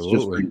I think it's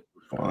just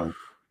fine.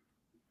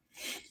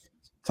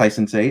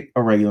 Tyson Tate,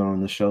 a regular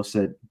on the show,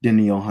 said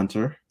Danielle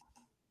Hunter.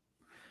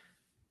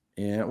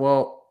 Yeah,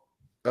 well,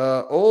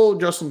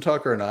 old Justin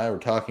Tucker and I were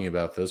talking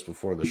about this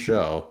before the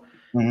show.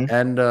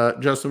 And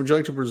Justin, would you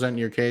like to present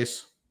your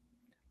case?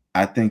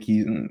 I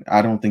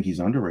don't think he's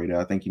underrated.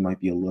 I think he might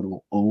be a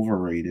little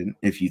overrated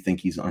if you think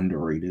he's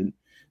underrated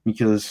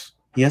because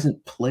he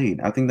hasn't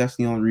played. I think that's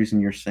the only reason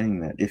you're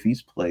saying that. If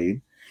he's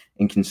played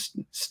and can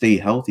stay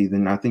healthy,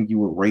 then I think you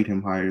would rate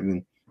him higher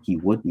than he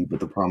would be. But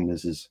the problem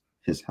is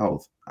his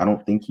health. I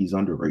don't think he's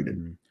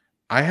underrated.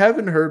 I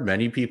haven't heard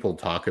many people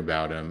talk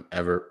about him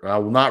ever.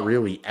 Well, not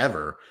really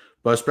ever,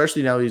 but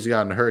especially now that he's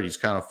gotten hurt, he's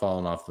kind of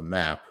fallen off the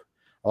map.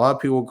 A lot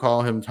of people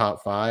call him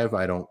top 5.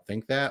 I don't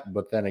think that.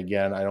 But then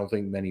again, I don't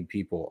think many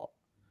people,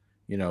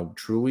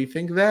 truly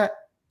think that.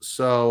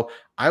 So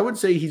I would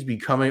say he's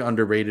becoming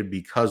underrated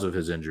because of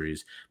his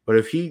injuries. But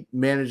if he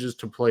manages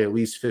to play at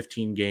least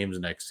 15 games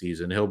next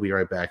season, he'll be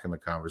right back in the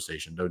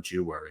conversation. Don't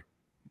you worry.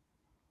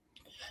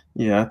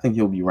 Yeah, I think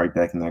he'll be right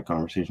back in that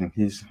conversation.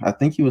 I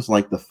think he was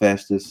like the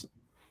fastest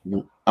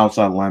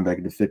outside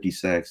linebacker to 50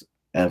 sacks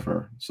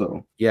ever.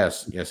 So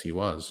yes, he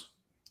was.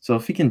 So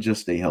if he can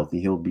just stay healthy,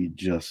 he'll be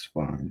just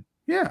fine.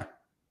 Yeah.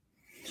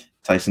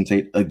 Tyson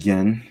Tate,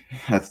 again,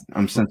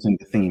 I'm sensing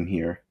the theme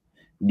here.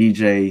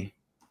 DJ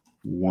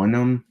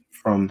Wonnum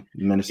from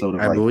Minnesota.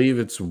 I believe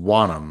it's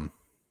Wonnum.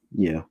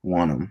 Yeah,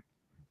 Wonnum.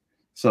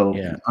 So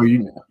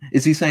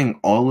is he saying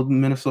all of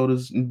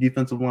Minnesota's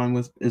defensive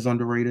line is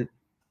underrated?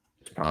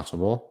 It's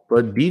possible.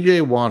 But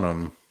DJ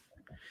Wonnum,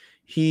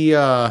 he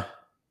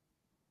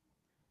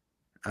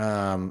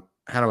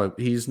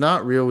he's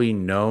not really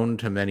known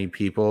to many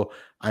people.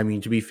 I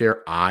mean, to be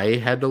fair, I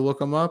had to look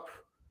him up.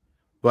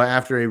 But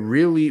after a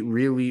really,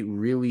 really,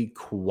 really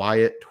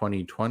quiet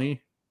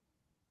 2020,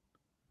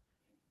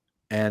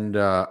 and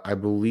I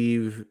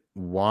believe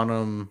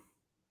Wonnum,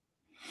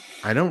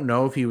 I don't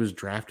know if he was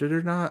drafted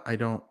or not. I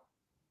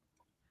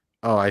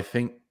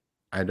think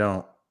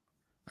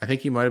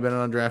he might have been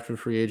an undrafted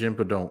free agent,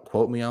 but don't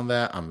quote me on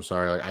that. I'm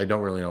sorry. I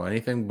don't really know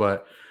anything,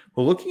 but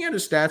looking at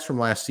his stats from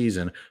last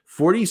season,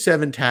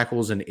 47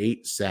 tackles and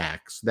 8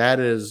 sacks. That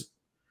is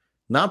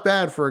not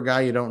bad for a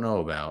guy you don't know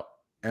about.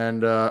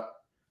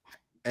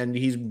 And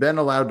he's been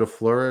allowed to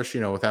flourish,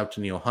 without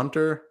Danielle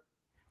Hunter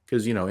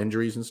because,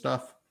 injuries and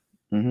stuff.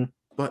 Mm-hmm.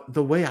 But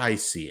the way I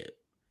see it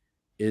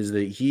is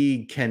that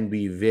he can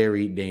be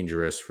very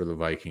dangerous for the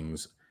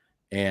Vikings.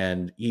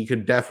 And he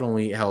could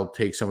definitely help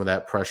take some of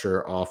that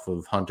pressure off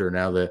of Hunter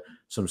now that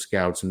some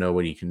scouts know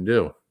what he can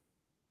do.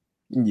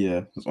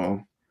 Yeah.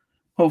 So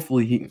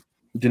hopefully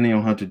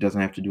Danielle Hunter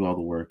doesn't have to do all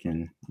the work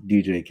and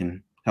DJ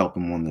can help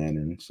him on that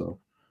end. So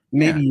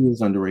maybe he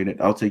is underrated.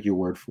 I'll take your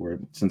word for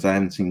it since I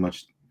haven't seen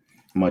much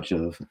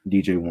of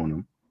DJ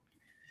Wonnum.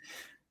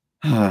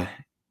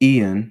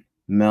 Ian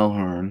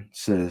Melhern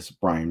says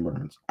Brian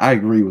Burns. I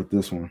agree with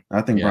this one.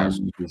 I think Brian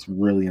Burns is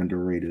really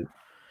underrated.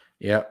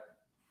 Yep.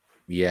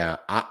 Yeah.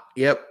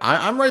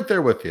 I'm right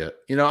there with you.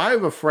 I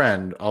have a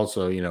friend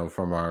also,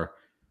 from our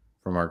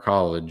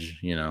college,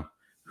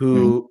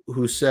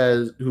 who's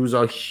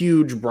a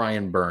huge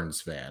Brian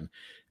Burns fan.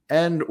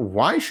 And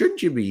why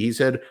shouldn't you be? He's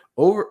had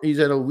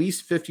at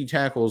least 50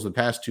 tackles the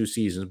past 2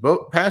 seasons.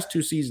 Both past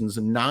 2 seasons,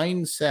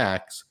 9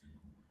 sacks,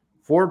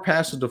 4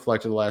 passes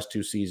deflected the last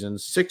 2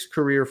 seasons, 6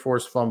 career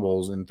forced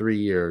fumbles in 3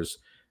 years,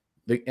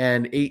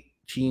 and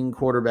 18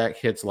 quarterback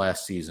hits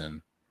last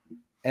season.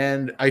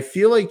 And I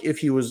feel like if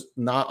he was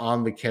not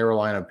on the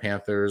Carolina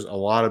Panthers, a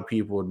lot of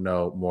people would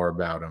know more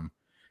about him.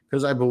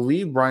 Because I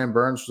believe Brian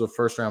Burns was a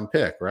first-round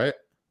pick, right?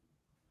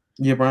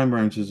 Yeah, Brian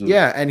Burns is.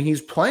 And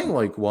he's playing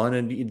like one,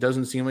 and it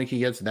doesn't seem like he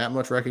gets that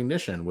much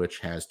recognition, which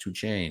has to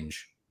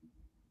change.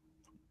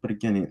 But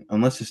again,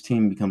 unless his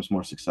team becomes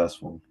more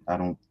successful, I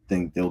don't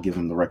think they'll give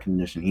him the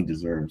recognition he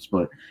deserves.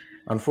 But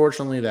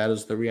unfortunately, that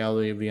is the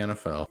reality of the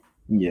NFL.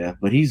 yeah,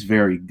 but he's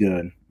very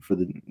good for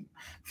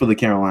the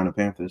Carolina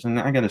Panthers, and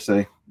I gotta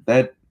say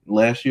that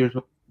last year's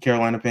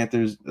Carolina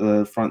Panthers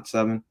front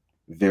seven,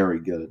 very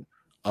good.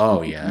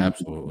 Oh yeah,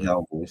 absolutely.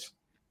 Cowboys.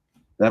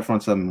 That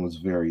front seven was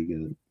very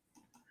good.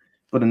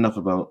 But enough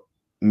about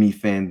me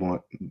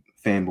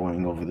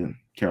fanboying over the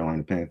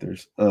Carolina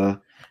Panthers.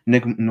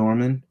 Nick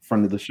Norman,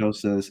 friend of the show,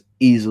 says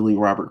easily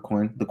Robert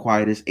Quinn, the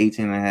quietest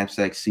 18.5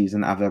 sack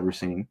season I've ever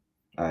seen.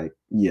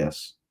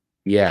 Yes.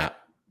 Yeah.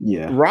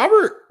 Yeah.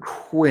 Robert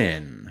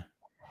Quinn,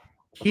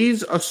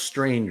 he's a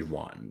strange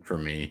one for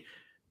me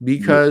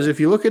because if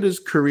you look at his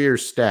career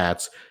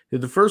stats,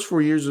 the first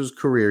 4 years of his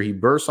career, he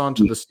bursts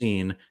onto the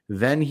scene.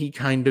 Then he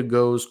kind of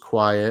goes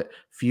quiet,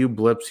 few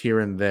blips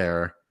here and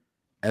there.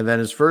 And then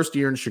his first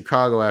year in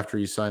Chicago after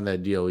he signed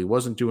that deal, he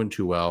wasn't doing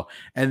too well.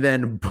 And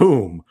then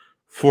boom,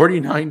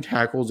 49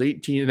 tackles,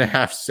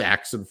 18.5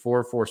 sacks, and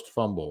 4 forced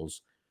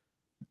fumbles.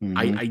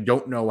 Mm-hmm. I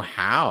don't know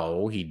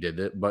how he did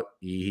it, but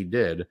he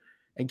did.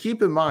 And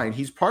keep in mind,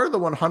 he's part of the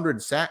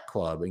 100 sack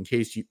club in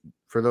case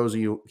for those of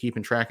you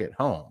keeping track at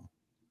home.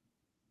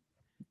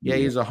 Yeah,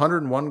 he's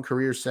 101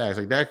 career sacks.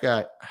 Like that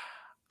guy,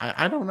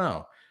 I don't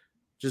know.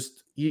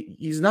 Just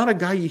he's not a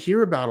guy you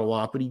hear about a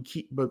lot, but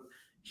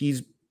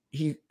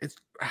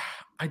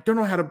I don't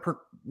know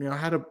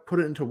how to put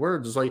it into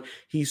words. It's like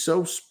he's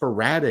so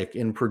sporadic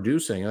in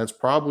producing. And that's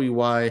probably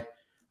why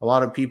a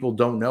lot of people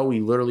don't know he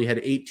literally had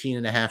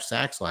 18.5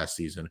 sacks last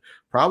season.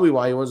 Probably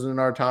why he wasn't in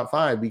our top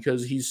 5,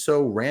 because he's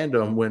so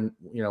random when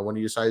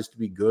he decides to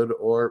be good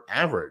or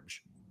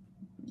average.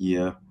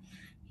 Yeah.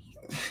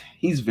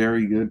 He's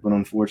very good, but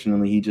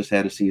unfortunately he just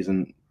had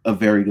a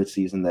very good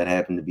season that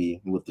happened to be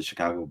with the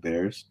Chicago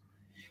Bears.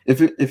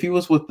 If he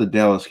was with the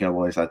Dallas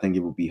Cowboys, I think it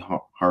would be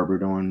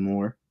harbored on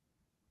more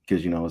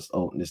because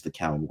it's the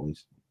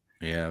Cowboys.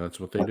 Yeah, that's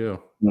what they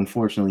do.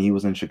 Unfortunately, he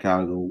was in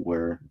Chicago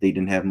where they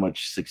didn't have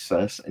much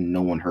success and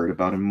no one heard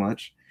about him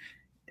much,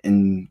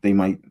 and they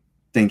might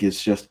think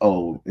it's just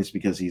it's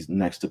because he's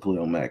next to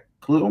Khalil Mack.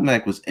 Khalil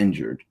Mack was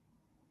injured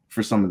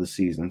for some of the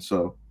season,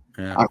 so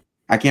yeah.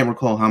 I can't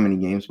recall how many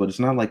games, but it's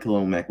not like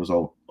Khalil Mack was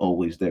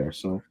always there.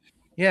 So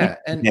yeah,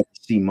 and you have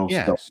to see most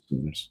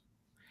games.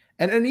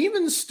 And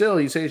even still,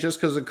 you say it's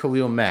just because of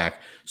Khalil Mack.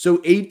 So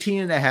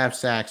 18.5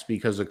 sacks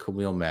because of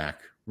Khalil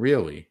Mack.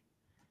 Really?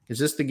 Is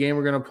this the game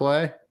we're going to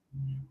play?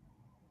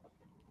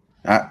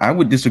 I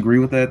would disagree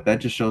with that. That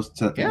just shows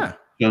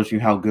you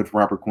how good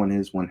Robert Quinn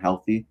is when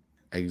healthy.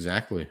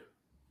 Exactly.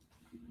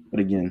 But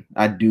again,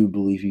 I do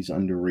believe he's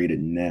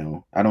underrated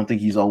now. I don't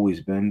think he's always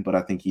been, but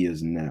I think he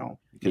is now.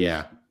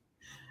 Yeah.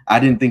 I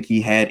didn't think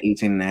he had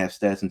 18.5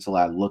 stats until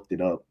I looked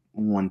it up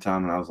one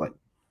time, and I was like,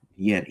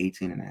 he had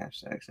 18.5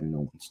 sacks, and no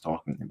one's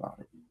talking about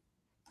it.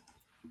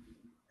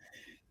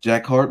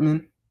 Jack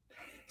Hartman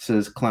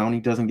says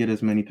Clowney doesn't get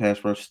as many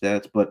pass rush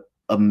stats, but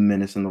a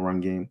menace in the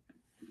run game.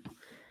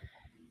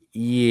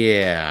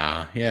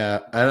 Yeah.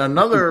 And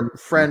another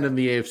friend in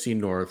the AFC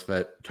North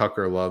that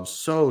Tucker loves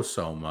so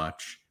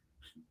much.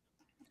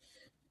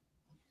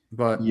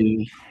 But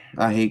yeah,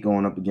 I hate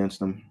going up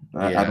against him.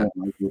 I don't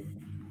like it.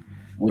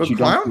 But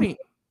Clowney.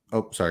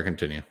 Sorry,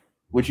 continue.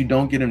 What you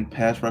don't get in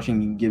pass rushing,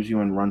 he gives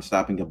you in run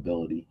stopping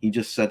ability. He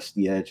just sets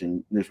the edge,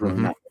 and there's really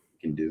nothing you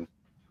can do.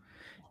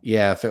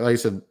 Yeah, like I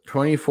said,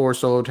 24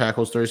 solo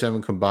tackles,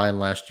 37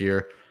 combined last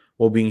year,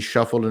 while being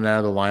shuffled in and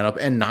out of the lineup,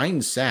 and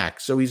 9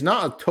 sacks. So he's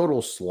not a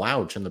total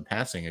slouch in the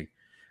pass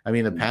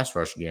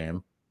rush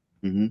game.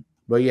 Mm-hmm.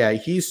 But yeah,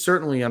 he's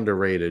certainly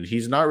underrated.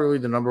 He's not really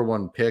the number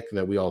one pick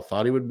that we all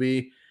thought he would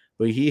be,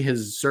 but he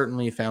has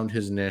certainly found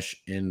his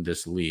niche in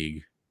this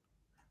league,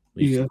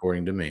 at least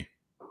according to me.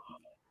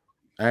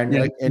 And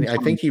I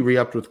think he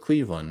re-upped with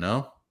Cleveland,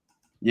 no?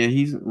 Yeah,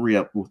 he's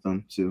re-upped with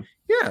them too.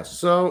 Yeah,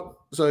 so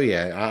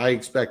yeah, I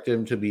expect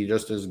him to be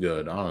just as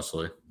good,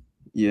 honestly.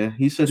 Yeah,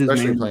 he said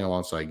especially playing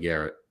alongside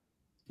Garrett.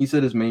 He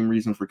said his main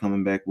reason for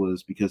coming back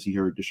was because he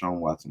heard Deshaun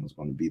Watson was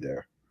going to be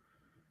there.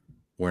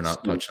 We're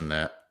not touching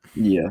that.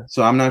 Yeah,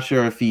 so I'm not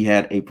sure if he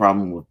had a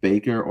problem with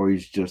Baker or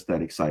he's just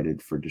that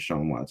excited for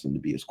Deshaun Watson to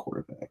be his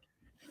quarterback.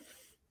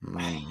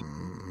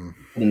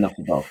 Enough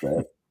about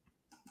that.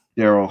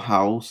 Daryl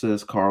Howell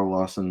says Carl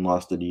Lawson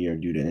lost of the year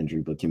due to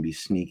injury, but can be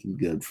sneaky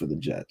good for the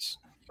Jets.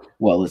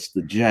 Well, it's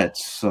the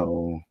Jets,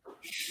 so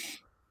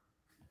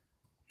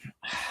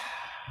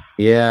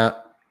yeah.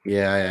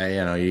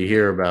 You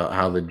hear about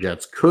how the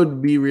Jets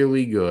could be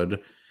really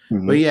good,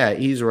 but yeah,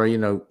 he's right.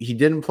 He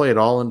didn't play at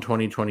all in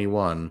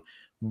 2021,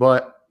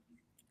 but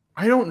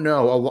I don't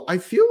know. I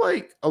feel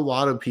like a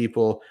lot of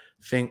people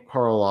think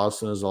Carl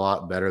Lawson is a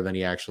lot better than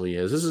he actually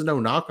is. This is no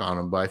knock on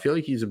him, but I feel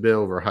like he's a bit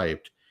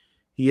overhyped.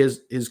 He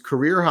has his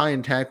career high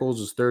in tackles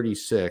is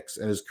 36,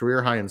 and his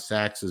career high in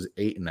sacks is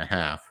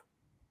 8.5.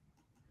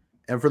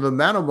 And for the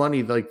amount of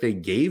money like they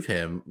gave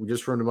him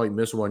just for him to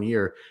miss 1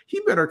 year,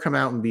 he better come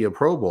out and be a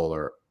Pro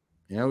Bowler.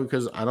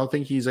 Because I don't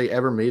think he's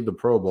ever made the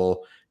Pro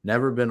Bowl,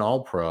 never been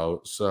All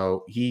Pro.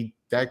 So he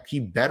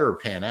better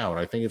pan out.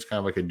 I think it's kind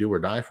of like a do or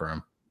die for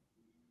him.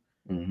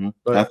 Mm-hmm.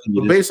 But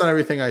based on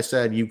everything I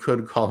said, you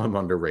could call him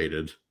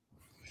underrated.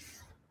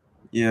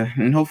 Yeah,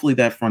 and hopefully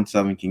that front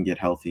seven can get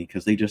healthy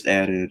because they just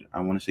added, I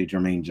want to say,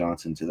 Jermaine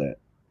Johnson to that.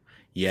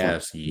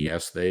 Yes,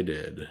 they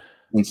did.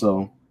 And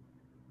so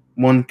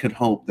one could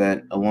hope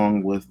that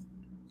along with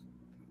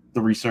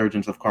the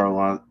resurgence of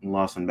Carl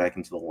Lawson back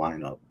into the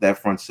lineup, that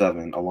front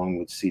seven, along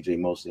with CJ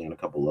Mosley and a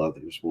couple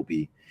others, will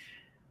be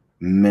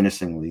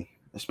menacingly,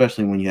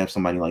 especially when you have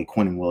somebody like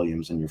Quentin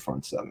Williams in your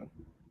front seven.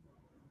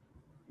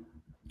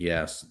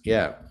 Yes.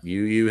 Yeah.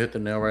 You hit the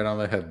nail right on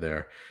the head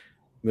there.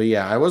 But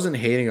yeah, I wasn't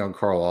hating on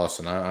Carl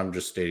Lawson. I'm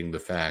just stating the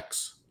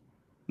facts.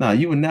 No,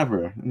 you would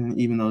never,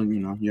 even though,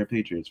 you're a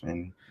Patriots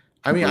fan.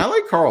 I mean, I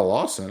like Carl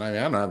Lawson. I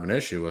don't have an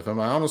issue with him.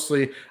 I don't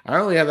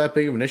really have that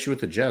big of an issue with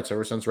the Jets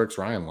ever since Rex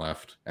Ryan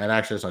left. And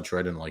actually, it's not true.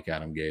 I didn't like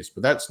Adam Gase,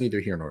 but that's neither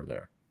here nor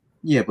there.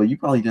 Yeah, but you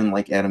probably didn't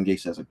like Adam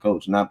Gase as a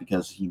coach, not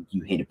because you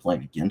hated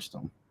playing against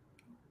him.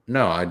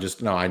 No,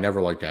 I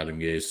never liked Adam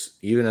Gase.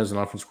 Even as an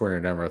offensive coordinator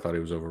in Denver, I thought he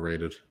was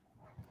overrated.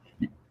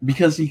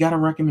 Because he got a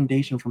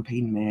recommendation from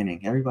Peyton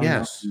Manning. Everybody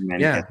knows Peyton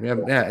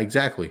Manning. Yeah,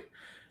 exactly.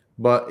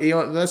 But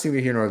that's neither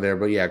here nor there.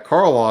 But yeah,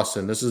 Carl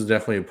Lawson, this is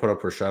definitely a put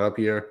up or shut up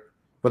year.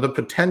 But the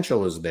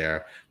potential is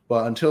there.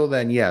 But until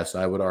then, yes,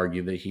 I would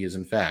argue that he is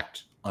in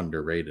fact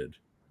underrated.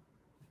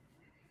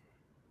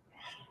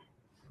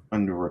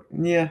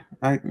 Yeah,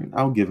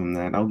 I'll give him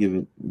that. I'll give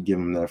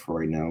him that for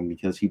right now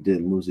because he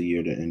did lose a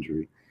year to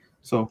injury.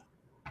 So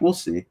we'll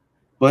see.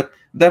 But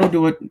that'll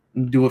do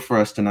it for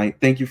us tonight.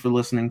 Thank you for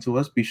listening to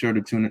us. Be sure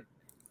to tune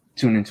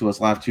into us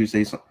live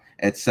Tuesdays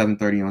at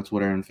 7:30 on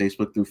Twitter and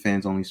Facebook through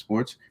Fans Only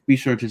Sports. Be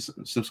sure to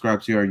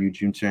subscribe to our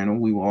YouTube channel.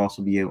 We will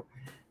also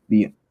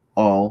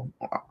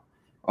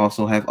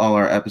also have all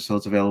our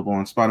episodes available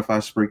on Spotify,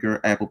 Spreaker,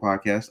 Apple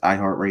Podcasts,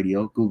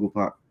 iHeartRadio, Google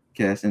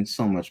Podcasts, and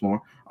so much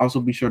more. Also,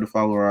 be sure to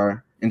follow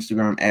our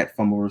Instagram at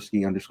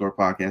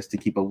Fumblerooski_podcast to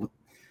keep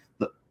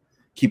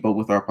up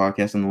with our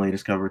podcast and the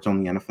latest coverage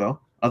on the NFL.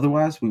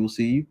 Otherwise, we will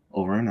see you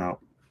over and out.